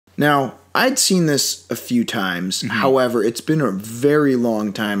Now, I'd seen this a few times. However, it's been a very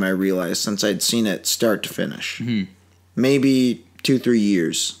long time, I realized, since I'd seen it start to finish. Maybe 2-3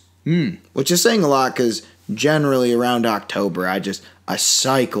 years. Which is saying a lot because generally around October, I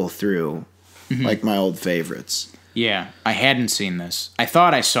cycle through like my old favorites. Yeah, I hadn't seen this. I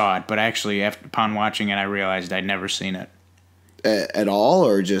thought I saw it, but actually, upon watching it, I realized I'd never seen it. At all,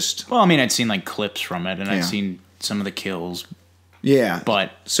 or just... Well, I mean, I'd seen like clips from it, and I'd seen some of the kills. Yeah.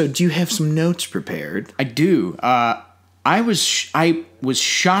 But... So, do you have some notes prepared? I do. I was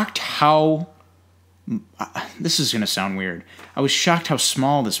shocked how... This is going to sound weird. I was shocked how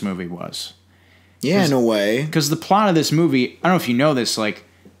small this movie was. Yeah, in a way. Because the plot of this movie, I don't know if you know this, like,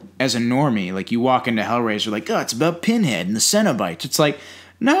 as a normie, like, you walk into Hellraiser, like, oh, it's about Pinhead and the Cenobites. It's like,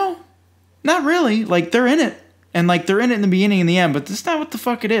 no, not really. Like, they're in it. And, like, they're in it in the beginning and the end, but that's not what the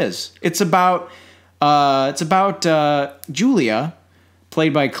fuck it is. It's about Julia,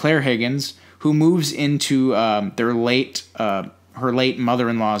 played by Claire Higgins, who moves into her late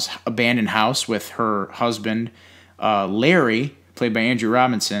mother-in-law's abandoned house with her husband, Larry, played by Andrew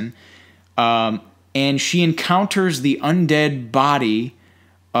Robinson, and she encounters the undead body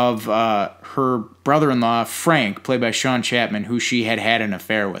of her brother-in-law, Frank, played by Sean Chapman, who she had an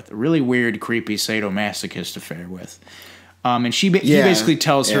affair with. A really weird, creepy, sadomasochist affair with. And he basically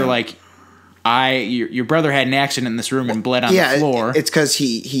tells her, like, your brother had an accident in this room and bled on the floor. It's because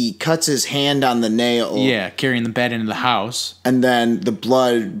he cuts his hand on the nail. Yeah, carrying the bed into the house. And then the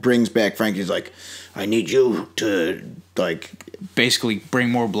blood brings back Frank. He's like, I need you to, like... Basically bring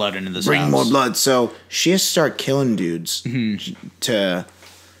more blood into this house. Bring more blood. So she has to start killing dudes to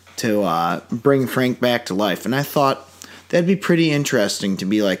bring Frank back to life. And I thought that'd be pretty interesting to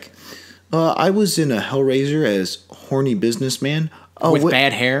be like, I was in a Hellraiser as horny businessman. Oh, with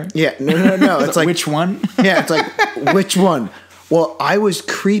bad hair? Yeah, no. It's like... Which one? Yeah, it's like, which one? Well, I was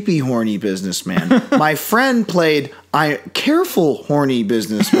creepy horny businessman. My friend played careful horny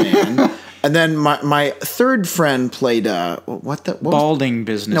businessman. And then my third friend played balding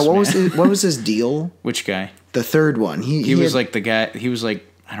businessman. No, what was his deal? Which guy? The third one. He was like the guy. He was like,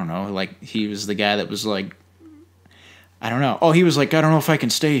 I don't know, like he was the guy that was like, I don't know. Oh, he was like, I don't know if I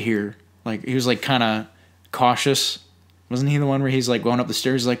can stay here. Like he was like kind of cautious. Wasn't he the one where he's like going up the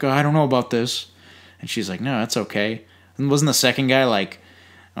stairs, like, oh, I don't know about this, and she's like, no, that's okay. And wasn't the second guy like,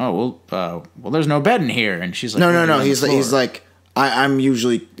 oh well, there's no bed in here, and she's like, no. He's like. I'm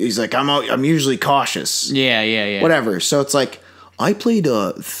usually cautious. Yeah. Whatever. So it's like I played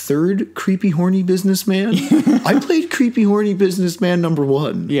a third creepy horny businessman. I played creepy horny businessman number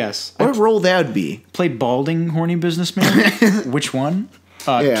 1. Yes. What role that would be? Played balding horny businessman. Which one? 2.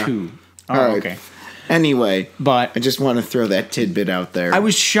 Oh, right. Okay. Anyway, but I just want to throw that tidbit out there. I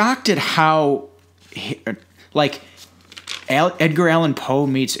was shocked at how, like, Edgar Allan Poe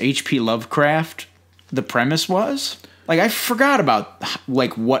meets H.P. Lovecraft. The premise was. Like, I forgot about,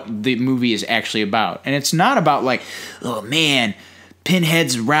 like, what the movie is actually about. And it's not about, like, oh, man,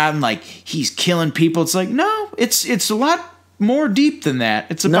 Pinhead's robbing, like, he's killing people. It's like, no, it's a lot more deep than that.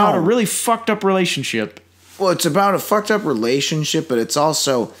 It's about a really fucked up relationship. Well, it's about a fucked up relationship, but it's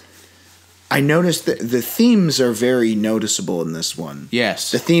also... I noticed that the themes are very noticeable in this one.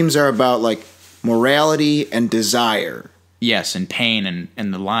 Yes. The themes are about, like, morality and desire. Yes, and pain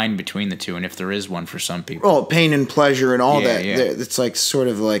and the line between the two, and if there is one for some people. Oh, pain and pleasure and all that. Yeah. It's like sort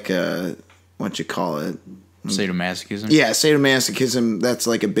of like a, what you call it? Sadomasochism? Yeah, sadomasochism, that's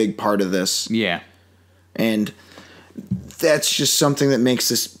like a big part of this. Yeah. And that's just something that makes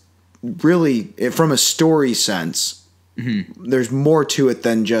this really, from a story sense, there's more to it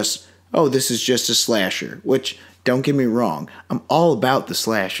than just, oh, this is just a slasher, which... Don't get me wrong. I'm all about the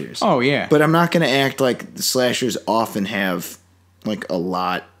slashers. Oh, yeah. But I'm not going to act like the slashers often have, like, a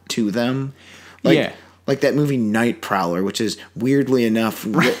lot to them. Like, like that movie Night Prowler, which is, weirdly enough,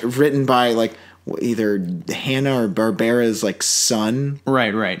 written by, like, either Hanna or Barbera's, like, son.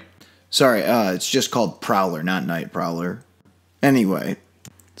 Right. Sorry, it's just called Prowler, not Night Prowler. Anyway.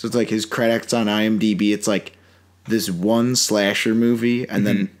 So it's like his credits on IMDb. It's like this one slasher movie, and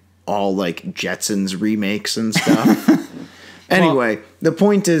then... all like Jetsons remakes and stuff. Anyway, the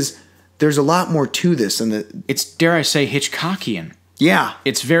point is there's a lot more to this, and it's, dare I say, Hitchcockian. Yeah.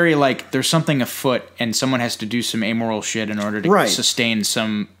 It's very like there's something afoot and someone has to do some amoral shit in order to sustain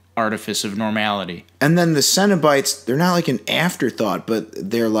some artifice of normality. And then the Cenobites, they're not like an afterthought, but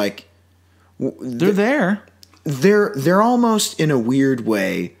they're like they're there. They're almost in a weird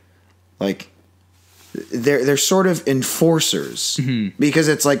way like they're sort of enforcers because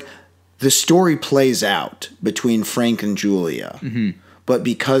it's like the story plays out between Frank and Julia. But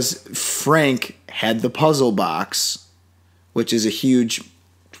because Frank had the puzzle box, which is a huge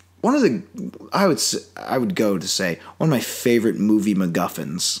one of the I would go to say one of my favorite movie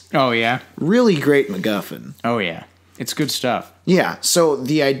MacGuffins. Oh yeah, really great MacGuffin. Oh yeah, it's good stuff. Yeah. So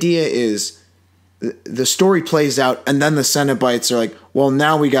the idea is the story plays out, and then the Cenobites are like, well,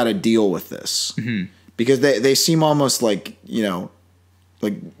 now we got to deal with this because they seem almost like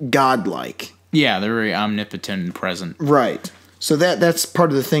like godlike. Yeah, they're very omnipotent and present. Right. So that's part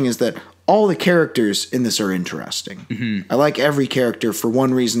of the thing is that all the characters in this are interesting. I like every character for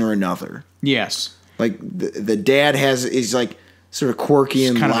one reason or another. Yes. Like the dad is like sort of quirky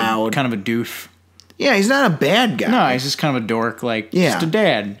and loud. Kind of a doof. Yeah, he's not a bad guy. No, he's just kind of a dork, just a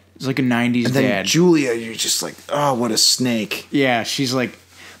dad. He's like a 90s and then dad. Julia, you're just like, oh, what a snake. Yeah, she's like,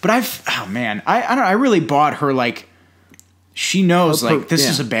 but I really bought her, like, she knows, this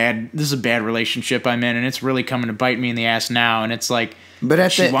is a bad relationship I'm in, and it's really coming to bite me in the ass now, and it's like,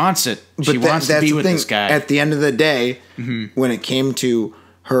 but she wants it. She wants to be with this guy. At the end of the day, when it came to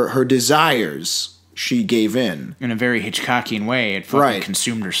her desires, she gave in. In a very Hitchcockian way, it fucking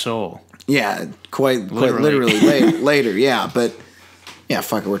consumed her soul. Yeah, quite literally later, yeah, but yeah,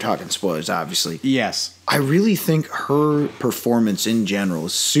 fuck it, we're talking spoilers, obviously. Yes. I really think her performance in general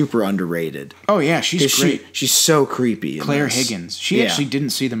is super underrated. Oh yeah, she's great. She's so creepy. Claire Higgins. She actually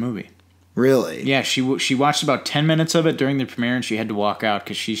didn't see the movie. Really? Yeah, she watched about 10 minutes of it during the premiere, and she had to walk out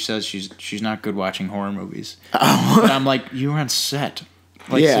because she says she's not good watching horror movies. Oh. But I'm like, you were on set.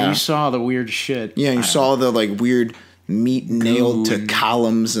 Like, so you saw the weird shit. Yeah, you saw the like weird meat nailed to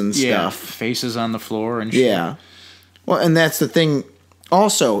columns and stuff. Faces on the floor and shit. Yeah. Well, and that's the thing.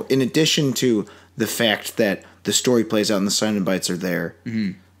 Also, in addition to the fact that the story plays out and the Cenobites are there,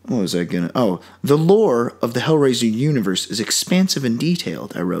 what was I gonna? Oh, the lore of the Hellraiser universe is expansive and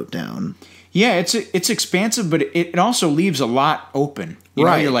detailed. I wrote down. Yeah, it's expansive, but it also leaves a lot open. You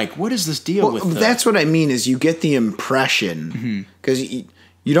know, you're like, what is this deal with? That's what I mean. Is you get the impression because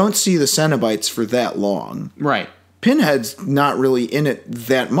you don't see the Cenobites for that long, right? Pinhead's not really in it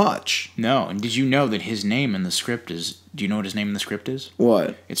that much. No, and did you know that his name in the script is... Do you know what his name in the script is?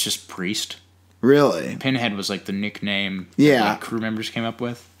 What? It's just Priest. Really? Pinhead was like the nickname that crew members came up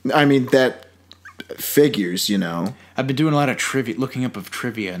with. I mean, that figures, you know. I've been doing a lot of trivia, looking up of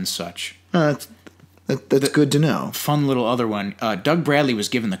trivia and such. That's good to know. Fun little other one. Doug Bradley was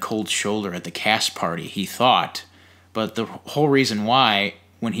given the cold shoulder at the cast party, he thought. But the whole reason why...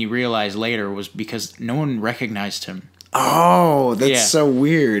 when he realized later was because no one recognized him. Oh, that's so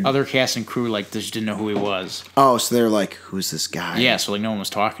weird. Other cast and crew just didn't know who he was. Oh, so they're like, who's this guy? Yeah, so no one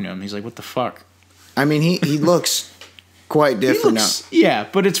was talking to him. He's like, what the fuck? I mean, he looks quite different now. Yeah,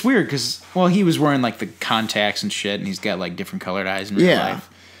 but it's weird because, he was wearing the contacts and shit, and he's got different colored eyes in real life.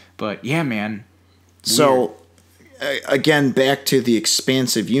 But yeah, man. So, again, back to the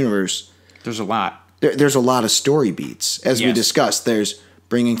expansive universe. There's a lot. There's a lot of story beats. As we discussed, there's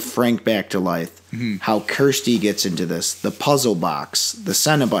bringing Frank back to life, how Kirsty gets into this, the puzzle box, the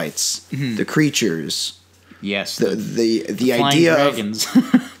Cenobites, the creatures. Yes. The flying idea dragons.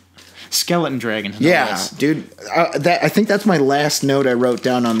 Skeleton dragons. Yeah, dude. I think that's my last note I wrote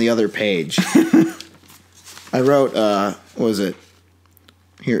down on the other page. I wrote, what was it?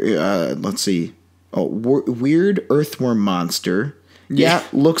 Here, let's see. Oh, weird earthworm monster. Yeah,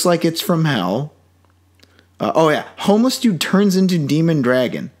 looks like it's from hell. Homeless dude turns into demon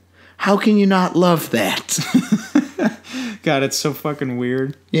dragon. How can you not love that? God, it's so fucking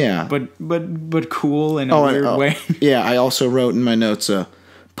weird. Yeah. But cool in a weird way. Yeah, I also wrote in my notes,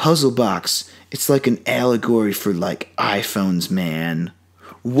 puzzle box. It's like an allegory for iPhones, man.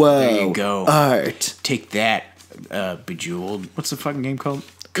 Whoa. There you go. Art. Take that, Bejeweled. What's the fucking game called?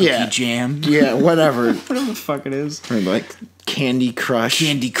 Cookie Jam. Yeah, whatever. Whatever the fuck it is. Or Candy Crush.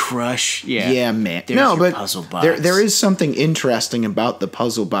 Candy Crush. Yeah. Yeah, man. There's your puzzle box. There is something interesting about the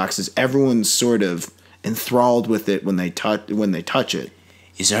puzzle boxes. Everyone's sort of enthralled with it when they touch it.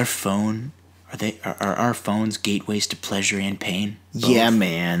 Is our phone? Are our phones gateways to pleasure and pain? Both? Yeah,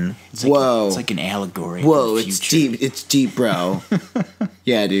 man. Whoa. It's like an allegory. Whoa, it's deep. It's deep, bro.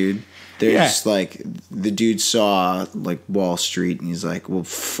 Yeah, dude. There's the dude saw Wall Street and he's like, well,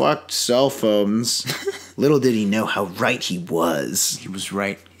 fuck cell phones. Little did he know how right he was. He was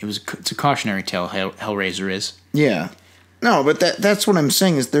right. It's a cautionary tale. Hellraiser is. Yeah. No, but that's what I'm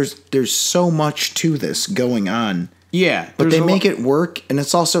saying is there's so much to this going on. Yeah. But they make it work, and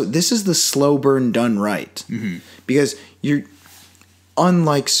it's also, this is the slow burn done right. Because you're,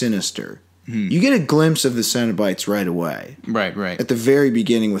 unlike Sinister, you get a glimpse of the Cenobites right away. Right. At the very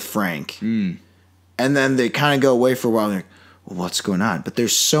beginning with Frank. And then they kind of go away for a while, and they're like, well, what's going on? But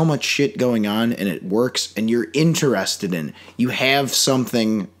there's so much shit going on, and it works, and you're interested in it. You have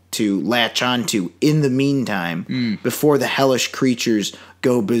something to latch onto in the meantime before the hellish creatures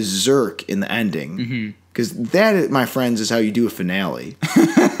go berserk in the ending. Because that, my friends, is how you do a finale.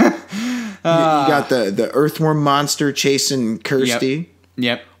 You got the earthworm monster chasing Kirsty.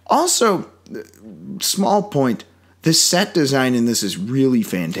 Yep. Also, small point, the set design in this is really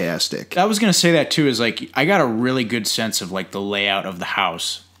fantastic. I was going to say that too, is like, I got a really good sense of like the layout of the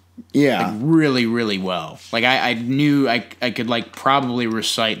house. Yeah. Like, really, really well. Like, I knew I could, like, probably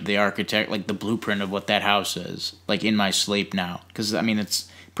recite the architect, like, the blueprint of what that house is, like, in my sleep now. Because, I mean,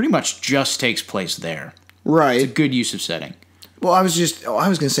 it's pretty much just takes place there. Right. It's a good use of setting. Well, I was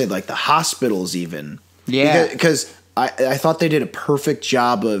going to say, like, the hospitals even. Yeah. Because I thought they did a perfect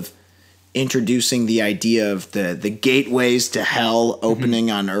job of introducing the idea of the gateways to hell opening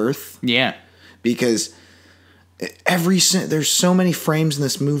on Earth. Yeah. Because there's so many frames in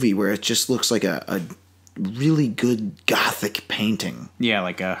this movie where it just looks like a really good Gothic painting. Yeah,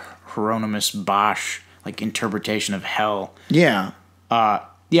 like a Hieronymus Bosch, like, interpretation of hell. Yeah.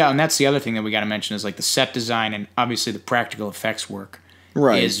 Yeah, and that's the other thing that we got to mention is, like, the set design and obviously the practical effects work.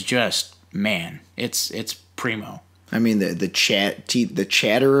 Right. Is just, man, it's primo. I mean, the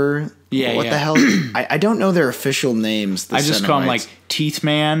Chatterer. Yeah, what the hell? I don't know their official names. I just call him, like, Teeth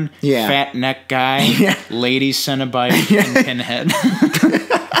Man, Fat Neck Guy, Lady Cenobite, and Pinhead.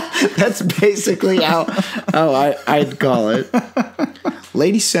 That's basically how I'd call it.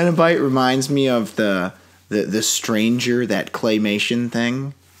 Lady Cenobite reminds me of the Stranger, that claymation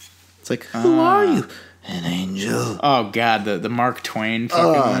thing. It's like, who are you? An angel. Oh, God, the Mark Twain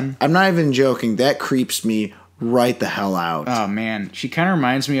fucking one. I'm not even joking. That creeps me right the hell out. Oh, man. She kind of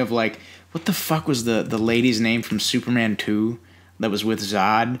reminds me of, like, what the fuck was the lady's name from Superman 2 that was with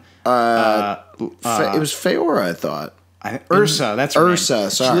Zod? It was Feora, I thought. Ursa, that's her Ursa, name.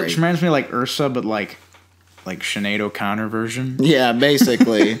 sorry. She reminds me of, like, Ursa, but, like Sinead O'Connor version. Yeah,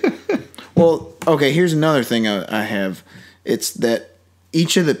 basically. Well, okay, here's another thing I have. It's that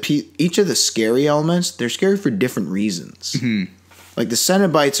each of the scary elements, they're scary for different reasons. Mm-hmm. Like, the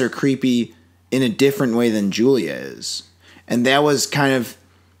Cenobites are creepy in a different way than Julia is. And that was kind of,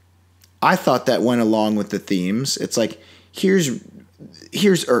 I thought that went along with the themes. It's like, here's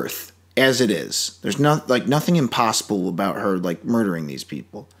Earth as it is. There's nothing impossible about her, like, murdering these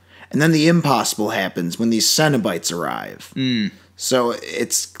people. And then the impossible happens when these Cenobites arrive. So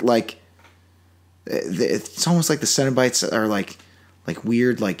it's like, it's almost like the Cenobites are like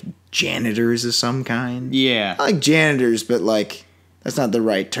weird, like, janitors of some kind. Yeah. Not like janitors, but, like, that's not the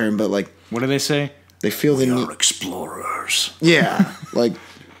right term, but, like, what do they say? They feel the need. Explorers. Yeah,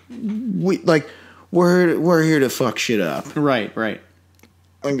 we're here to fuck shit up. Right.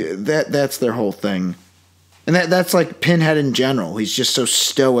 Like, that's their whole thing, and that's like Pinhead in general. He's just so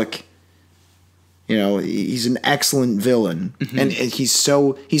stoic. You know, he's an excellent villain, and he's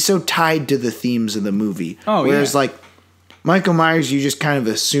so tied to the themes of the movie. Oh, whereas, yeah. like, Michael Myers, you just kind of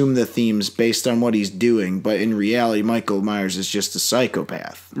assume the themes based on what he's doing, but in reality, Michael Myers is just a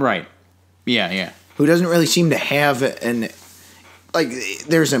psychopath. Right. Yeah. Who doesn't really seem to have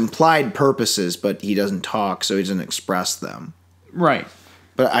there's implied purposes, but he doesn't talk, so he doesn't express them. Right.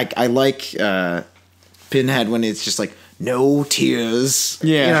 But I like Pinhead when it's just like, no tears.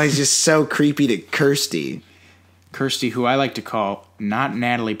 Yeah. You know, he's just so creepy to Kirsty. Kirsty, who I like to call not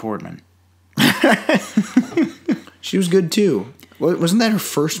Natalie Portman. She was good, too. Wasn't that her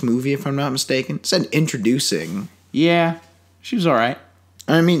first movie, if I'm not mistaken? It said Introducing. Yeah, she was all right.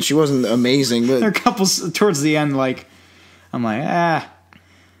 I mean, she wasn't amazing, but... There are couples towards the end, like... I'm like,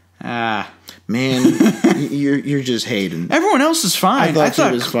 Man, you're just hating. Everyone else is fine. I thought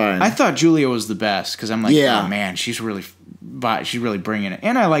she was fine. I thought Julia was the best, because I'm like, yeah. Oh, man, she's really bringing it.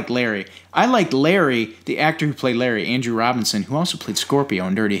 And I like Larry. I liked Larry, the actor who played Larry, Andrew Robinson, who also played Scorpio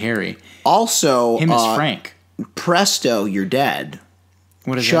in Dirty Harry. Also... Him as Frank. Presto, you're dead.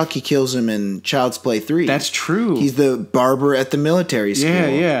 What is Chucky kills him in Child's Play 3. That's true. He's the barber at the military school.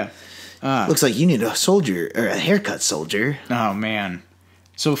 Yeah. Looks like you need a soldier, or a haircut, soldier. Oh, man.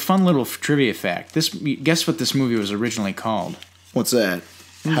 So, fun little trivia fact. Guess what this movie was originally called? What's that?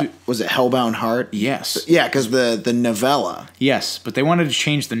 Was it Hellbound Heart? Yes. Yeah, because the novella. Yes, but they wanted to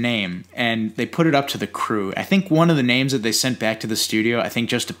change the name, and they put it up to the crew. I think one of the names that they sent back to the studio, I think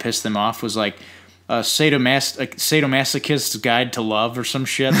just to piss them off, was like, Sadomasochist's Guide to Love or some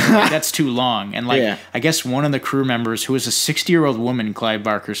shit. Like, that's too long. And I guess one of the crew members, who is a 60-year-old woman, Clive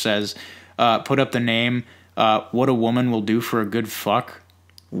Barker says, put up the name, What a Woman Will Do for a Good Fuck.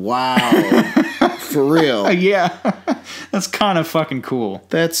 Wow. For real. Yeah. That's kind of fucking cool.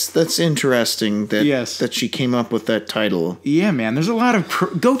 That's interesting that she came up with that title. Yeah, man. There's a lot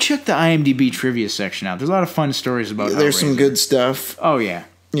of... Go check the IMDb trivia section out. There's a lot of fun stories about Hellraiser. There's some good stuff. Oh, yeah.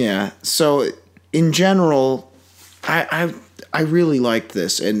 Yeah. So in general, I really liked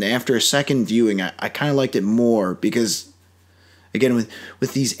this, and after a second viewing, I kind of liked it more because, again,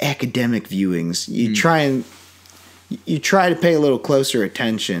 with these academic viewings, you try to pay a little closer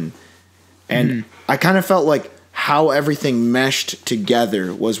attention, and I kind of felt like how everything meshed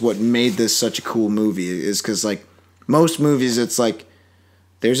together was what made this such a cool movie. Is because like most movies, it's like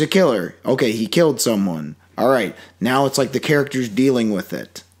there's a killer. Okay, he killed someone. All right, now it's like the characters dealing with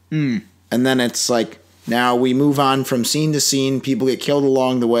it. And then it's like, now we move on from scene to scene. People get killed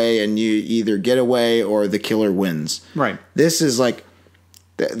along the way, and you either get away or the killer wins. Right. This is like,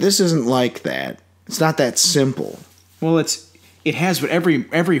 this isn't like that. It's not that simple. Well, it has what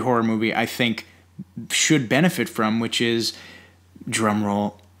every horror movie, I think, should benefit from, which is,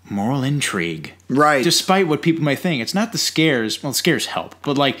 drumroll, moral intrigue. Right. Despite what people may think. It's not the scares. Well, scares help.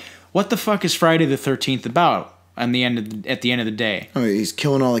 But, like, what the fuck is Friday the 13th about at the end of the day? Oh, he's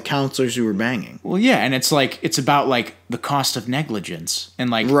killing all the counselors who were banging. Well, yeah, and it's like, it's about, like, the cost of negligence. And,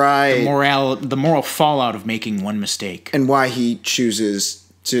 like, right. the moral fallout of making one mistake. And why he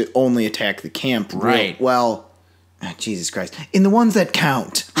chooses to only attack the camp. Right. Well, Jesus Christ. In the ones that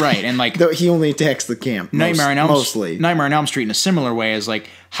count. Right, and like... he only attacks the camp. Nightmare on Elm Street in a similar way is like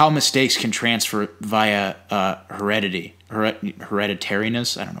how mistakes can transfer via heredity.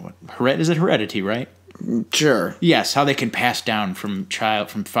 Hereditariness? I don't know what... Is it heredity, right? Sure. Yes, how they can pass down from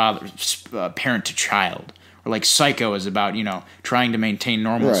parent to child. Or like Psycho is about, trying to maintain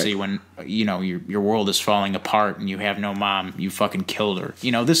normalcy when, your world is falling apart and you have no mom, you fucking killed her.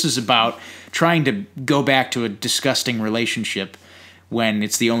 This is about trying to go back to a disgusting relationship when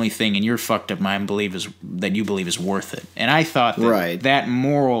it's the only thing in your fucked up mind that you believe is worth it. And I thought that that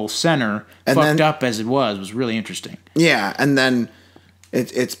moral center, and fucked up as it was really interesting. Yeah, and then...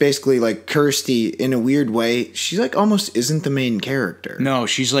 It's basically like Kirsty, in a weird way, she like almost isn't the main character. No,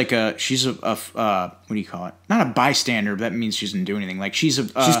 she's like she's a what do you call it? Not a bystander, but that means she doesn't do anything. Like she's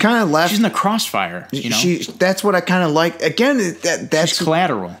kind of left. She's in the crossfire. That's what I kind of like. Again, that's she's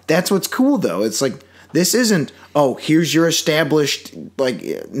collateral. That's what's cool though. It's like this isn't. Oh, here's your established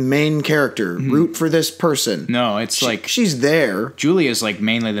like main character. Root for this person. No, it's like she's there. Julia's like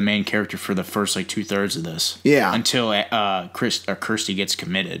mainly the main character for the first like 2/3 of this. Yeah. Until Kirsty gets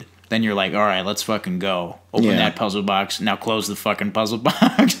committed. Then you're like, all right, let's fucking go. Open that puzzle box. Now close the fucking puzzle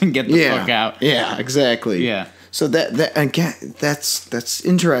box and get the fuck out. Yeah, exactly. Yeah. So that's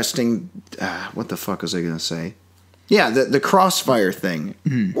interesting. What the fuck was I gonna say? Yeah, the crossfire thing.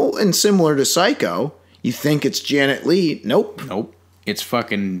 Well, and similar to Psycho. You think it's Janet Leigh. Nope. It's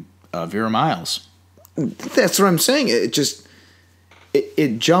fucking Vera Miles. That's what I'm saying.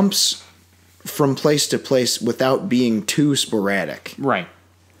 It jumps from place to place without being too sporadic. Right.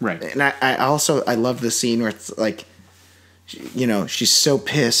 And I love the scene where it's like, she's so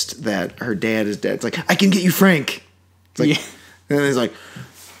pissed that her dad is dead. It's like, I can get you Frank. It's like, and it's like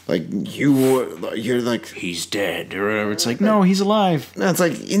you're like, he's dead or whatever. It's like, no, he's alive. And it's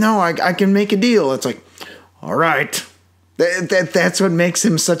like, I can make a deal. It's like, all right. That's what makes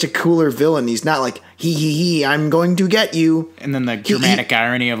him such a cooler villain. He's not like, he, I'm going to get you. And then the dramatic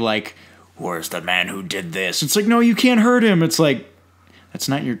irony of like, where's the man who did this? It's like, no, you can't hurt him. It's like, it's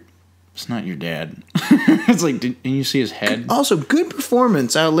not your dad. It's like, didn't you see his head? Also, good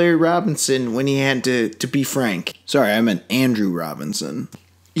performance out of Larry Robinson when he had to be Frank. Sorry, I meant Andrew Robinson.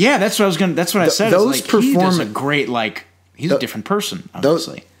 Yeah, that's what I said. Those like, he does a great, like, he's a different person,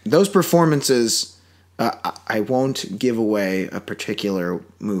 obviously. Those performances, I won't give away a particular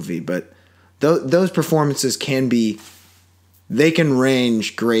movie, but those performances they can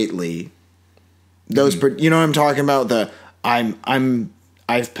range greatly. Those, you know what I'm talking about?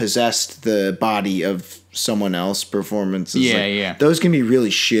 I've possessed the body of someone else performances. Yeah. Those can be really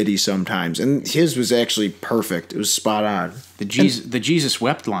shitty sometimes, and his was actually perfect. It was spot on. The Jesus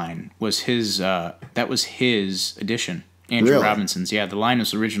wept line was his. That was his addition. Andrew Robinson's. Yeah, the line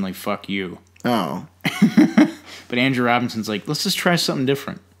was originally "fuck you." Oh. But Andrew Robinson's like, let's just try something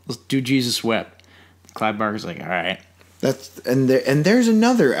different. Let's do Jesus wept. Clive Barker's like, all right. And there's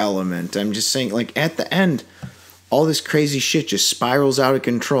another element. I'm just saying, like at the end, all this crazy shit just spirals out of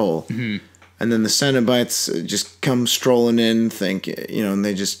control. Mm-hmm. And then the Cenobites just come strolling in, and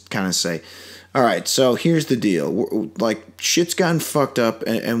they just kind of say, all right, so here's the deal. Like, shit's gotten fucked up,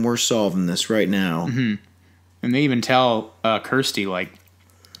 and we're solving this right now. Mm-hmm. And they even tell Kirsty, like,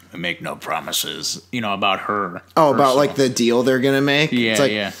 make no promises, about her. Oh, about, like, the deal they're going to make? Yeah, it's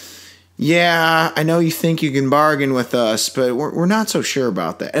like, yeah, I know you think you can bargain with us, but we're not so sure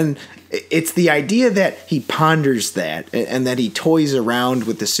about that. And it's the idea that he ponders that and that he toys around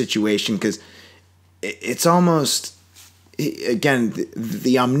with the situation, because it's almost again,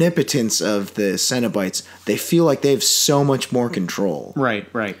 the omnipotence of the Cenobites, they feel like they have so much more control. Right.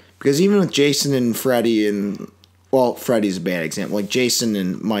 Because even with Jason and Freddy well, Freddy's a bad example. Like Jason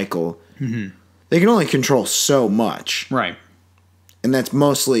and Michael, they can only control so much. Right. And that's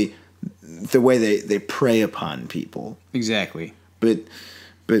mostly the way they prey upon people. Exactly. But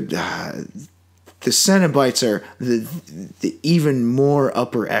the Cenobites are the even more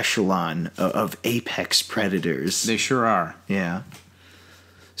upper echelon of apex predators. They sure are. Yeah.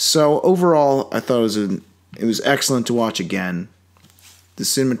 So overall, I thought it was excellent to watch again. The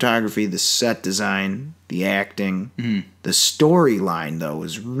cinematography, the set design, the acting, the storyline though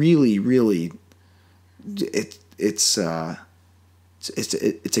was really, really it's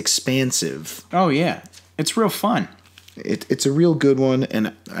expansive. Oh yeah, it's real fun. It's a real good one, and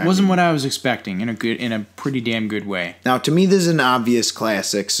it wasn't what I was expecting in a pretty damn good way. Now, to me, this is an obvious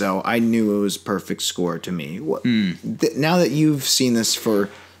classic, so I knew it was a perfect score to me. Now that you've seen this for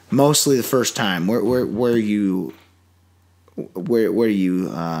mostly the first time, where you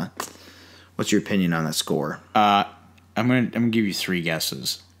what's your opinion on that score? I'm gonna give you 3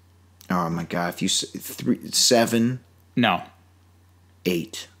 guesses. Oh my god! If you 7, no,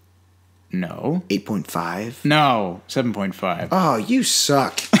 8. No. 8.5? No, 7.5. Oh, you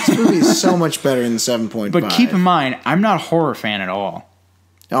suck. This movie is so much better than 7.5. But keep in mind, I'm not a horror fan at all.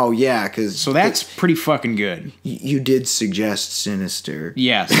 Oh, yeah, because... So that's pretty fucking good. You did suggest Sinister.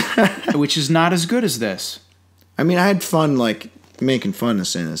 Yes, which is not as good as this. I mean, I had fun, making fun of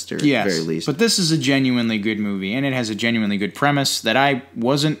Sinister, at the very least. But this is a genuinely good movie, and it has a genuinely good premise that I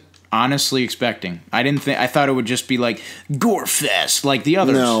wasn't honestly expecting. I thought it would just be like gore fest like the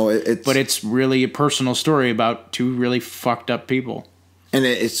others. No, but it's really a personal story about 2 really fucked up people. And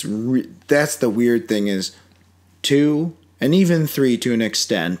that's the weird thing is 2 and even 3 to an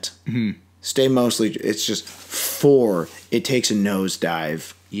extent stay mostly. It's just 4. It takes a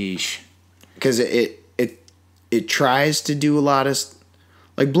nosedive. Yeesh. Because it tries to do a lot of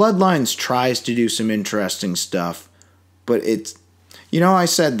Bloodlines tries to do some interesting stuff, but it's. I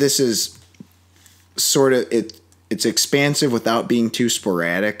said this is sort of it's expansive without being too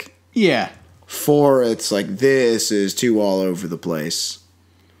sporadic. Yeah. 4, it's like this is too all over the place.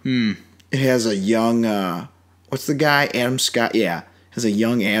 It has a young what's the guy? Adam Scott. Yeah, has a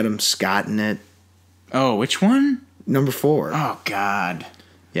young Adam Scott in it. Oh, which one? Number 4. Oh God.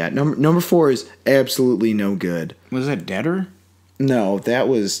 Yeah, number 4 is absolutely no good. Was that Deader? No, that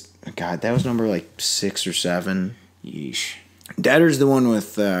was number 6 or 7. Yeesh. Deader's the one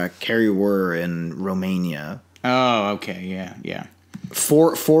with Carrie Wurr in Romania. Oh, okay, yeah.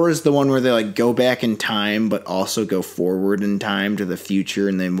 4 is the one where they go back in time, but also go forward in time to the future,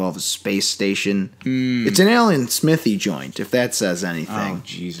 and they involve a space station. It's an Alan Smithy joint, if that says anything. Oh,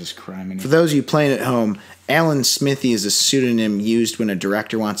 Jesus Christ! For those of you playing at home, Alan Smithy is a pseudonym used when a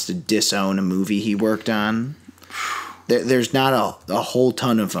director wants to disown a movie he worked on. There's not a whole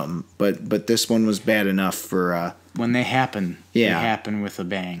ton of them, but this one was bad enough for. When they happen, they happen with a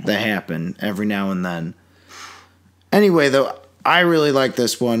bang. They happen every now and then. Anyway, though, I really like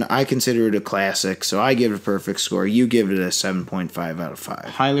this one. I consider it a classic, so I give it a perfect score. You give it a 7.5 out of 5.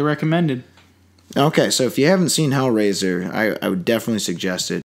 Highly recommended. Okay, so if you haven't seen Hellraiser, I would definitely suggest it.